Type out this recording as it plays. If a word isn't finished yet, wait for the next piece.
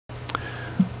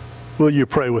Will you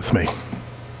pray with me?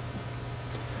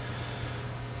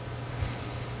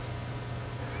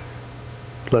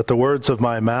 Let the words of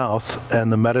my mouth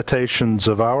and the meditations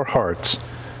of our hearts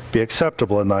be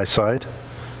acceptable in thy sight,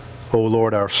 O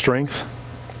Lord, our strength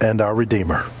and our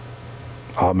Redeemer.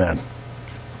 Amen.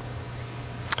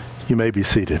 You may be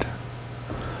seated.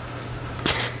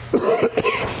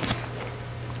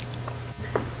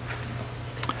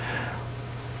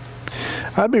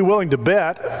 I'd be willing to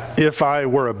bet, if I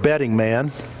were a betting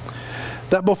man,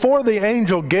 that before the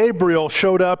angel Gabriel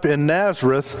showed up in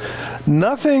Nazareth,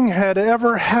 nothing had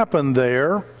ever happened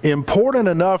there important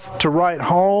enough to write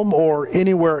home or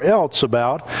anywhere else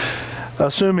about,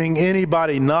 assuming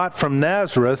anybody not from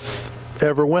Nazareth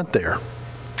ever went there.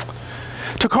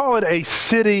 To call it a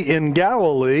city in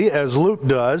Galilee, as Luke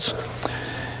does,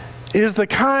 is the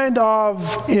kind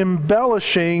of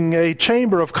embellishing a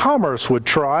chamber of commerce would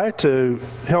try to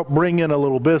help bring in a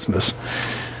little business.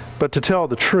 But to tell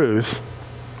the truth,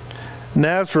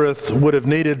 Nazareth would have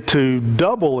needed to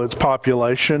double its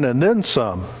population and then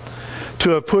some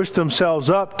to have pushed themselves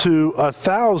up to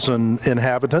 1,000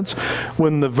 inhabitants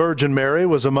when the Virgin Mary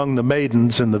was among the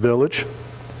maidens in the village.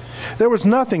 There was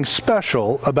nothing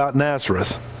special about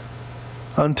Nazareth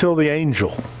until the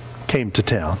angel came to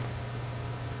town.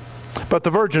 But the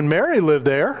Virgin Mary lived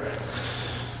there.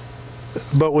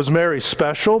 But was Mary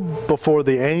special before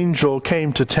the angel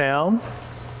came to town,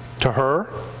 to her?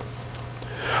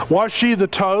 Was she the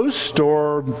toast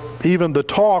or even the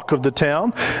talk of the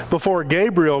town before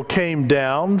Gabriel came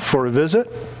down for a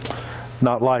visit?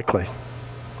 Not likely.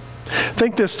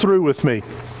 Think this through with me.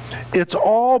 It's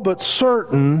all but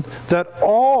certain that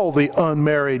all the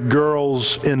unmarried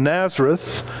girls in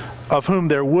Nazareth, of whom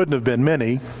there wouldn't have been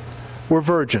many, were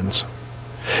virgins.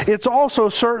 It's also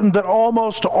certain that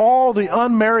almost all the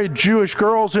unmarried Jewish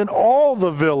girls in all the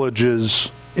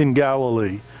villages in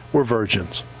Galilee were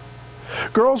virgins.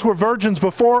 Girls were virgins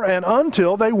before and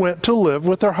until they went to live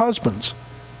with their husbands.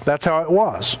 That's how it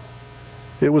was.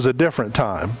 It was a different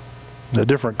time, a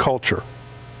different culture.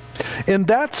 In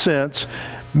that sense,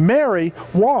 Mary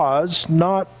was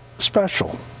not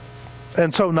special,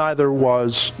 and so neither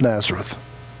was Nazareth.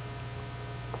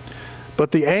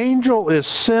 But the angel is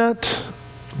sent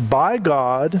by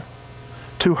God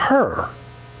to her.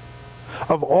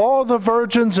 Of all the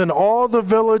virgins in all the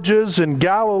villages in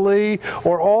Galilee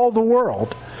or all the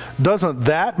world, doesn't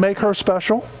that make her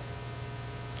special?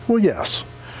 Well, yes.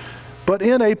 But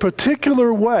in a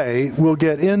particular way we'll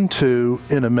get into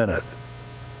in a minute.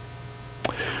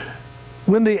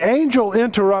 When the angel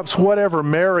interrupts whatever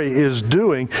Mary is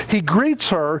doing, he greets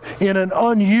her in an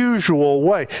unusual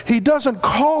way. He doesn't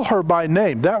call her by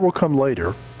name. That will come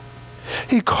later.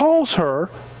 He calls her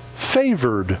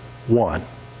favored one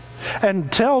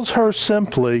and tells her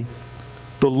simply,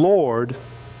 "The Lord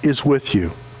is with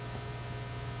you."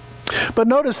 But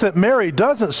notice that Mary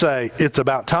doesn't say, "It's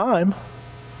about time,"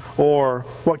 or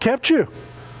 "What kept you?"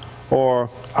 or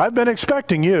 "I've been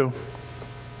expecting you."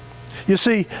 You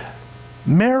see,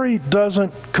 Mary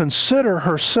doesn't consider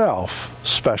herself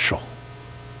special.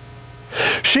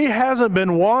 She hasn't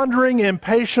been wandering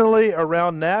impatiently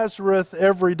around Nazareth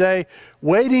every day,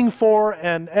 waiting for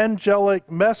an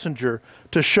angelic messenger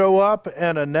to show up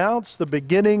and announce the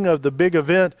beginning of the big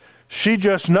event she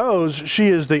just knows she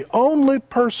is the only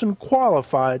person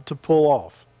qualified to pull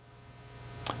off.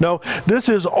 No, this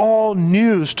is all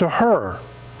news to her.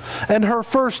 And her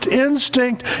first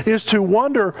instinct is to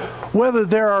wonder whether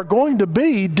there are going to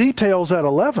be details at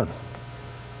 11.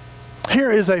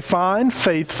 Here is a fine,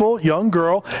 faithful young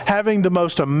girl having the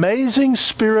most amazing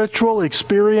spiritual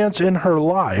experience in her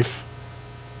life,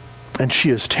 and she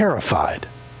is terrified.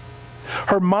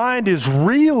 Her mind is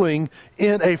reeling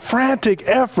in a frantic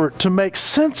effort to make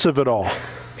sense of it all.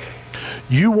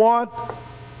 You want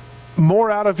more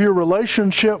out of your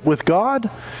relationship with God?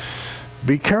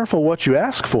 Be careful what you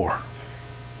ask for.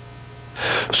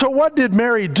 So what did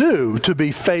Mary do to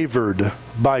be favored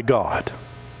by God?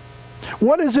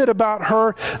 What is it about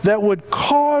her that would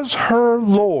cause her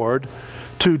Lord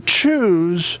to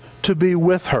choose to be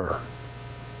with her,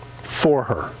 for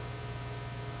her?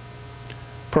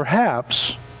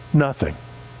 Perhaps nothing.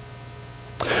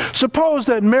 Suppose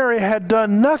that Mary had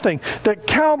done nothing that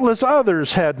countless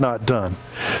others had not done.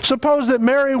 Suppose that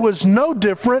Mary was no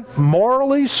different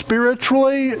morally,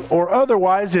 spiritually, or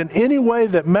otherwise in any way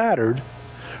that mattered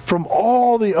from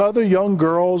all the other young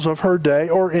girls of her day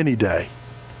or any day.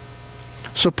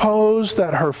 Suppose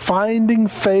that her finding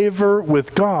favor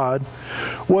with God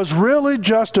was really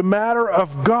just a matter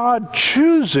of God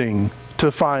choosing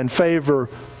to find favor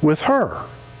with her.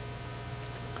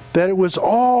 That it was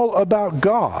all about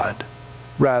God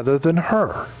rather than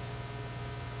her.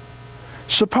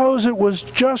 Suppose it was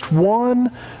just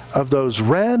one of those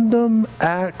random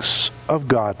acts of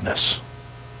godness.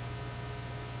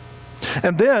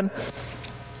 And then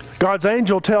God's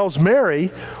angel tells Mary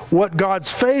what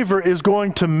God's favor is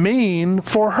going to mean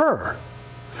for her.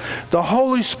 The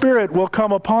Holy Spirit will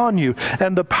come upon you,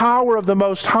 and the power of the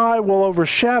Most High will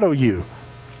overshadow you,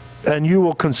 and you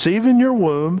will conceive in your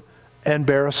womb and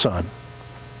bear a son.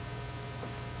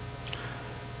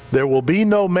 There will be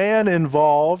no man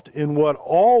involved in what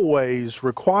always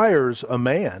requires a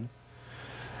man,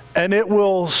 and it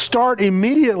will start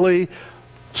immediately,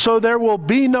 so there will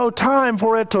be no time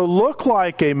for it to look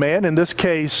like a man, in this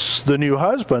case, the new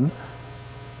husband.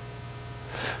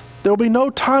 There will be no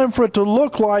time for it to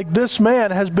look like this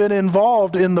man has been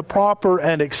involved in the proper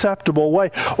and acceptable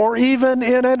way, or even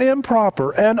in an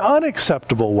improper and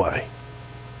unacceptable way.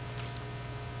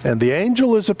 And the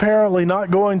angel is apparently not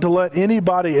going to let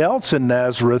anybody else in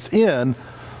Nazareth in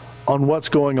on what's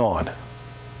going on.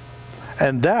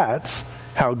 And that's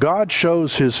how God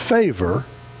shows his favor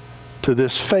to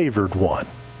this favored one.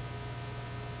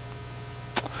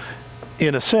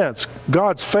 In a sense,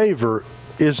 God's favor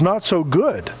is not so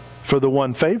good for the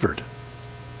one favored.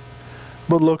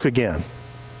 But look again.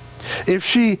 If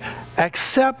she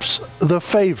accepts the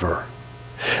favor,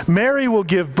 Mary will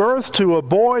give birth to a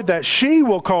boy that she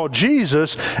will call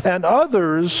Jesus, and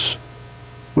others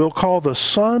will call the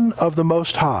Son of the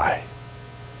Most High,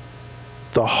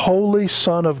 the Holy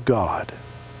Son of God.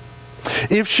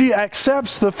 If she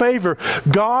accepts the favor,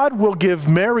 God will give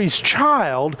Mary's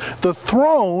child the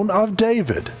throne of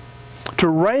David, to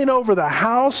reign over the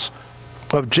house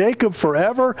of Jacob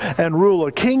forever and rule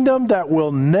a kingdom that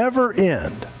will never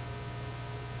end.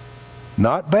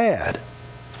 Not bad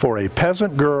for a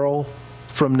peasant girl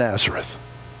from Nazareth.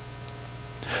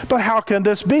 But how can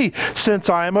this be, since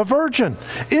I am a virgin?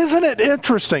 Isn't it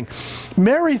interesting?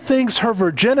 Mary thinks her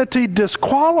virginity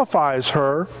disqualifies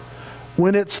her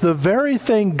when it's the very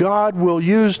thing God will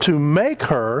use to make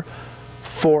her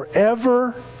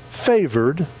forever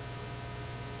favored,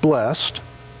 blessed,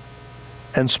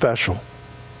 and special.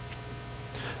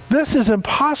 This is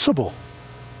impossible,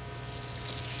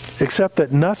 except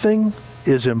that nothing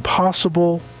is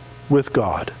impossible with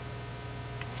God.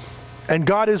 And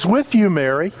God is with you,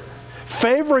 Mary,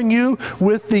 favoring you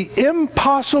with the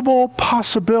impossible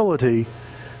possibility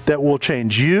that will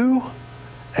change you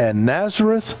and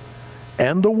Nazareth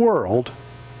and the world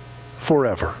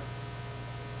forever.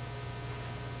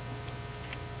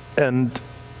 And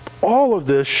all of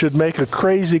this should make a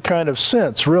crazy kind of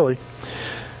sense, really.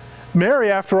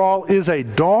 Mary, after all, is a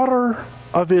daughter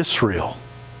of Israel.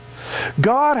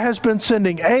 God has been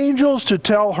sending angels to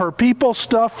tell her people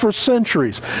stuff for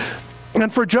centuries.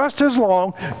 And for just as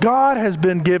long, God has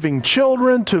been giving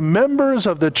children to members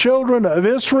of the children of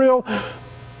Israel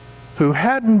who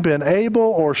hadn't been able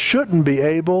or shouldn't be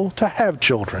able to have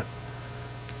children.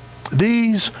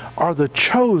 These are the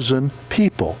chosen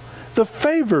people, the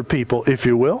favored people, if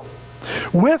you will,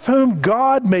 with whom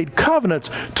God made covenants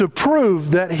to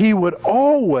prove that he would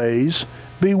always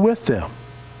be with them.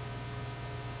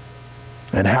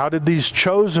 And how did these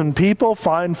chosen people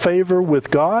find favor with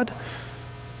God?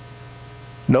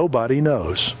 Nobody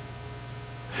knows.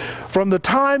 From the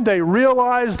time they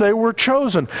realized they were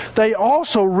chosen, they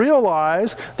also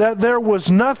realized that there was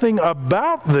nothing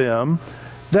about them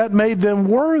that made them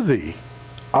worthy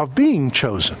of being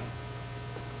chosen.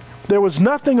 There was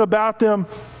nothing about them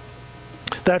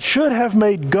that should have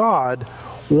made God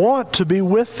want to be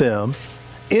with them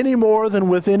any more than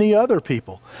with any other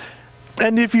people.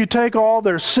 And if you take all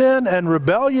their sin and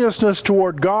rebelliousness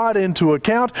toward God into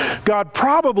account, God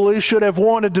probably should have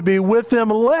wanted to be with them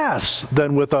less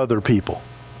than with other people.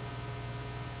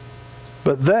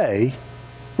 But they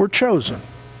were chosen.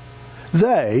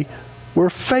 They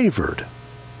were favored.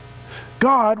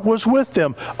 God was with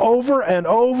them over and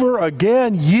over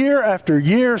again, year after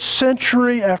year,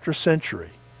 century after century.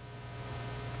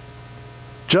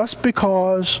 Just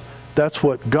because that's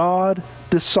what God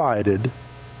decided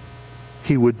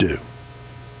he would do.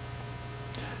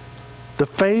 The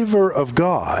favor of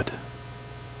God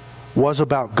was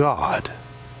about God,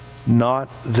 not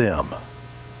them.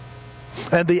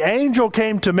 And the angel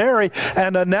came to Mary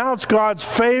and announced God's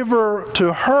favor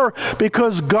to her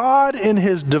because God, in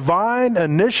his divine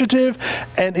initiative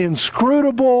and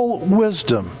inscrutable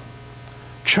wisdom,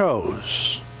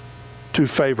 chose to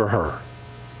favor her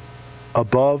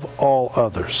above all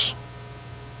others.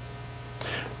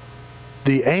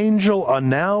 The angel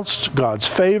announced God's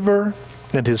favor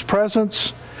and his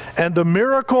presence and the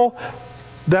miracle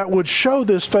that would show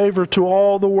this favor to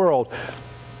all the world.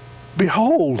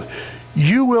 Behold,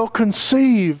 you will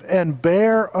conceive and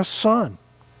bear a son.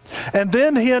 And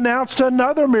then he announced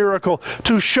another miracle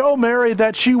to show Mary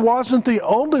that she wasn't the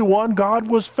only one God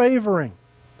was favoring.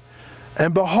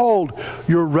 And behold,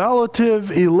 your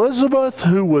relative Elizabeth,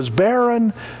 who was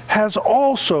barren, has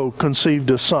also conceived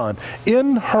a son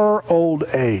in her old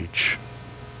age.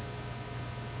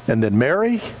 And then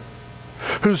Mary,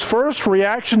 whose first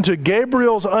reaction to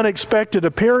Gabriel's unexpected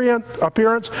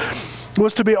appearance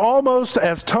was to be almost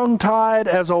as tongue-tied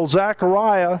as old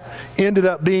Zechariah ended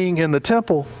up being in the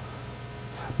temple,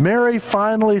 Mary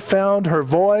finally found her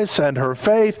voice and her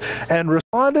faith and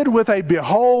responded with a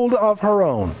behold of her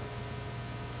own.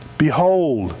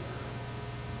 Behold,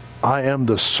 I am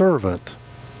the servant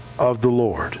of the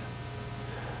Lord.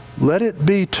 Let it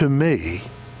be to me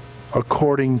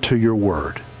according to your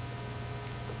word.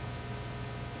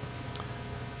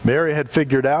 Mary had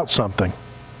figured out something,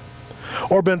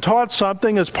 or been taught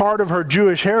something as part of her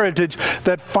Jewish heritage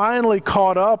that finally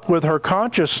caught up with her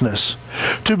consciousness.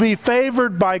 To be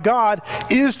favored by God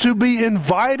is to be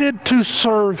invited to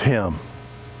serve Him.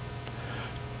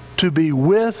 To be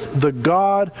with the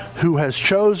God who has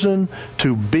chosen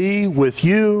to be with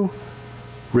you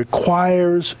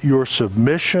requires your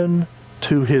submission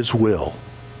to His will.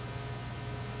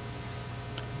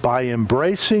 By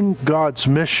embracing God's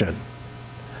mission,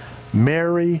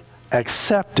 Mary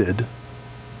accepted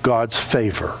God's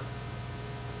favor.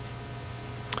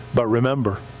 But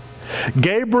remember,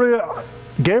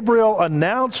 Gabriel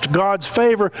announced God's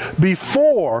favor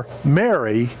before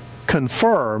Mary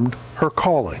confirmed her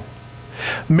calling.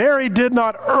 Mary did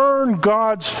not earn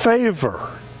God's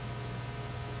favor.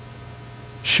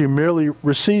 She merely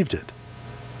received it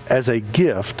as a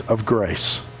gift of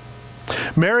grace.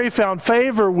 Mary found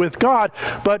favor with God,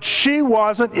 but she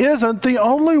isn't the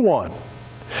only one.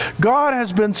 God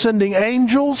has been sending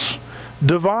angels,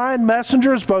 divine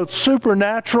messengers, both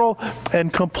supernatural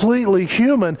and completely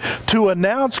human, to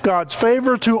announce God's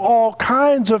favor to all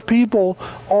kinds of people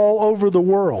all over the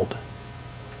world.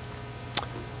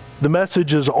 The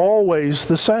message is always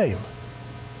the same.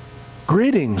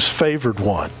 Greetings, favored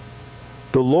one.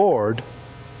 The Lord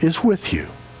is with you.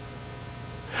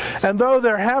 And though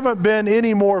there haven't been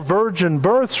any more virgin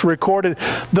births recorded,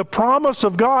 the promise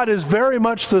of God is very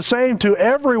much the same to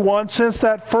everyone since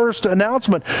that first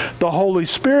announcement. The Holy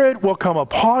Spirit will come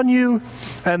upon you,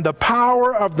 and the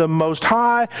power of the Most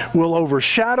High will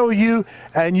overshadow you,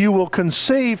 and you will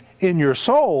conceive in your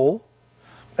soul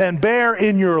and bear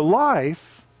in your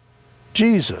life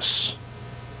Jesus,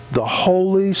 the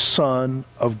Holy Son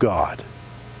of God.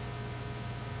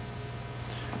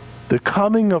 The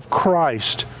coming of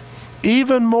Christ,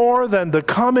 even more than the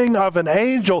coming of an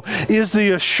angel, is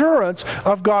the assurance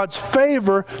of God's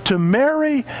favor to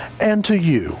Mary and to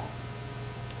you.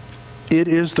 It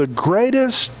is the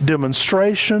greatest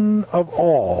demonstration of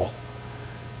all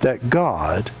that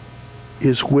God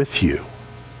is with you.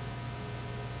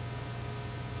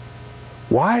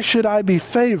 Why should I be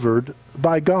favored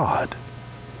by God?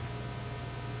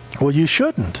 Well, you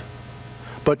shouldn't,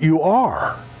 but you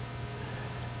are.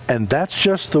 And that's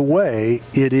just the way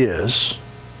it is,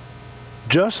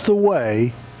 just the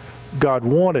way God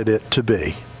wanted it to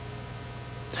be.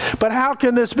 But how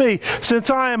can this be, since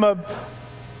I am a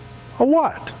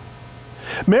what?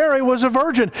 Mary was a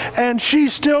virgin, and she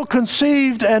still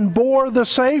conceived and bore the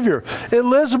Savior.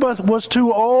 Elizabeth was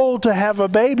too old to have a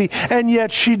baby, and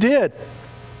yet she did.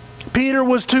 Peter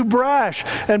was too brash,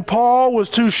 and Paul was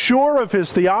too sure of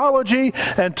his theology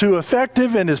and too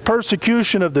effective in his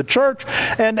persecution of the church,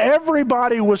 and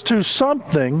everybody was too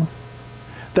something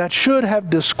that should have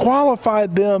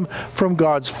disqualified them from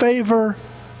God's favor,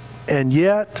 and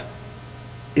yet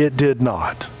it did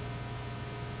not.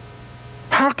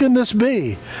 How can this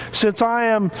be, since I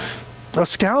am a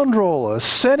scoundrel, a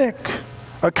cynic,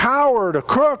 a coward, a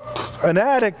crook, an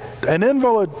addict, an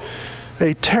invalid,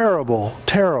 a terrible,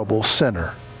 terrible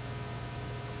sinner?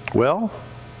 Well,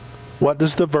 what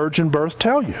does the virgin birth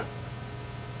tell you?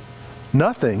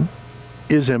 Nothing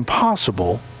is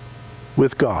impossible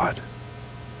with God.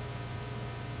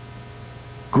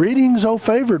 Greetings, O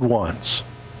favored ones.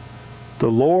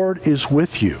 The Lord is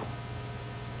with you.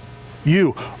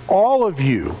 You, all of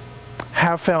you,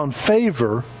 have found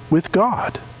favor with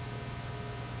God.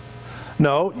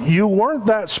 No, you weren't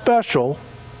that special,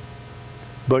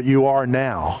 but you are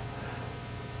now,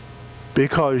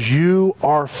 because you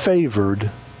are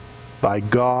favored by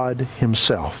God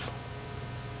Himself.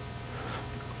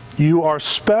 You are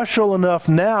special enough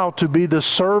now to be the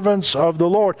servants of the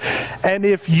Lord. And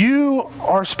if you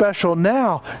are special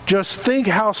now, just think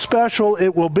how special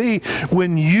it will be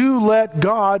when you let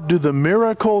God do the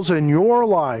miracles in your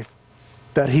life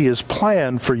that He has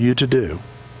planned for you to do.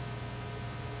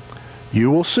 You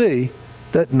will see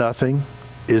that nothing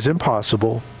is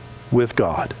impossible with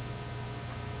God.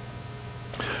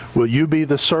 Will you be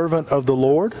the servant of the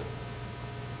Lord?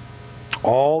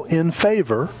 All in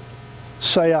favor,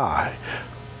 say aye.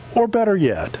 Or better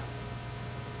yet,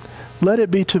 let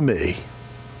it be to me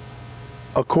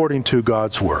according to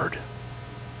God's word.